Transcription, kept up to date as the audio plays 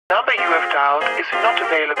Number you have dialed is not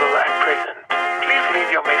available at present. Please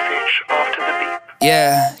leave your message after the beep.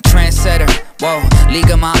 Yeah, trendsetter, whoa,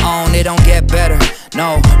 league of my own, it don't get better.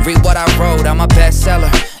 No, read what I wrote, I'm a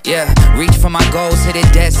bestseller. Yeah, reach for my goals, hit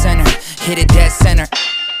it dead center, hit it dead center.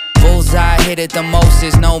 Bullseye, hit it the most,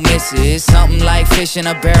 is no misses. Something like fish in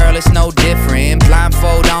a barrel, it's no different.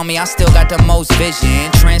 Blindfold on me, I still got the most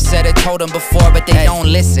vision. Trendsetter told them before, but they don't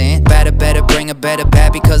listen. Better, bring a better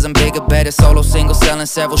bad because I'm bigger, better. Solo single, selling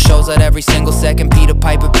several shows at every single second. Peter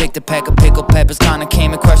Piper picked a peck of pickled peppers. Kinda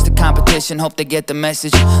came and crushed the competition, hope they get the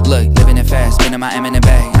message. Look, living it fast, spinning my M in the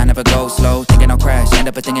bag. I never go slow, thinking I'll crash. End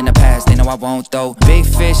up a thing in the past, they know I won't though. Big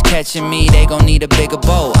fish catching me, they gon' need a bigger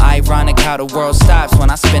boat. Ironic how the world stops when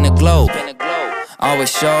I spin a globe.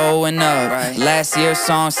 Always showing up, right. Last year's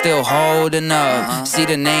song still holding up. See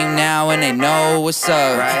the name now and they know what's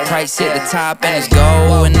up, right. Price hit the top and it's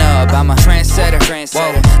going up. I'm a trendsetter,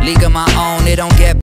 whoa, league of my own, it don't get